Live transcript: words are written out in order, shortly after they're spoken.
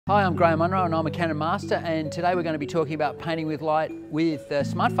Hi, I'm Monro and I'm a Canon Master, and today we're going to be talking about painting with light with a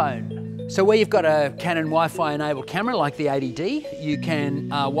smartphone. So where you've got a Canon Wi-Fi enabled camera like the 80D, you can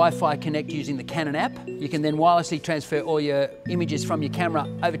Wi-Fi connect using the Canon app. You can then wirelessly transfer all your images from your camera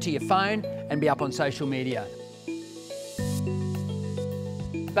over to your phone and be up on social media.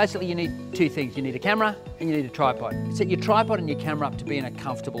 Basically you need two things. You need a camera and you need a tripod. Set your tripod and your camera up to be in a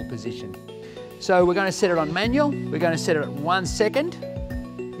comfortable position. So we're going to set it on manual. We're going to set it at 1 second.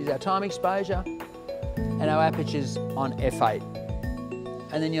 Here's our time exposure, and our aperture's on f8.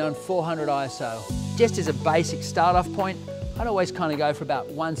 And then you're on 400 ISO. Just as a basic start-off point, I'd always kind of go for about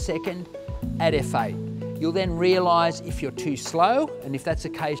 1 second at f8. You'll then realise if you're too slow, and if that's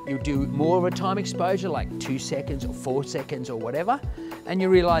the case, you'll do more of a time exposure, like 2 seconds or 4 seconds or whatever. And you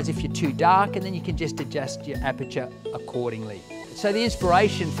realise if you're too dark, and then you can just adjust your aperture accordingly. So the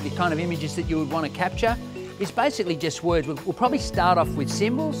inspiration for the kind of images that you would want to capture is basically just words. We'll probably start off with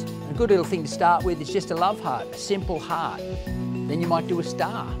symbols. A good little thing to start with is just a love heart, a simple heart. Then you might do a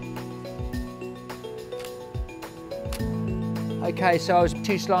star. Okay, so I was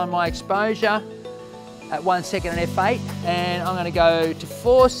too slow on my exposure at 1 second and f8, and I'm going to go to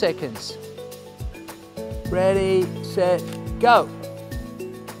 4 seconds. Ready, set, go.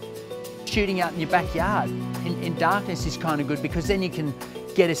 Shooting out in your backyard in darkness is kind of good because then you can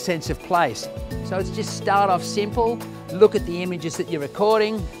get a sense of place. So it's just start off simple, look at the images that you're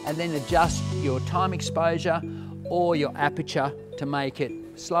recording, and then adjust your time exposure or your aperture to make it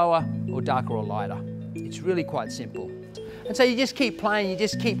slower or darker or lighter. It's really quite simple. And so you just keep playing, you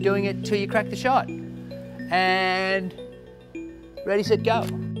just keep doing it till you crack the shot. And ready, set, go.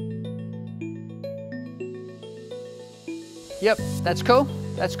 Yep, that's cool,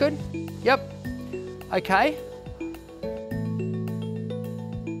 that's good. Yep, okay.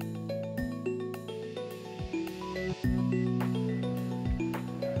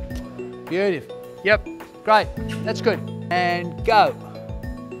 Beautiful. Yep, great, that's good. And go.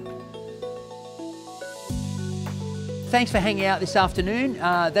 Thanks for hanging out this afternoon.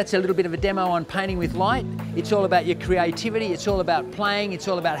 That's a little bit of a demo on painting with light. It's all about your creativity, it's all about playing, it's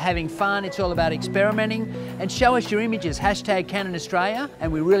all about having fun, it's all about experimenting. And show us your images, #Canon Australia,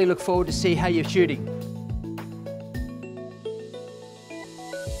 and we really look forward to see how you're shooting.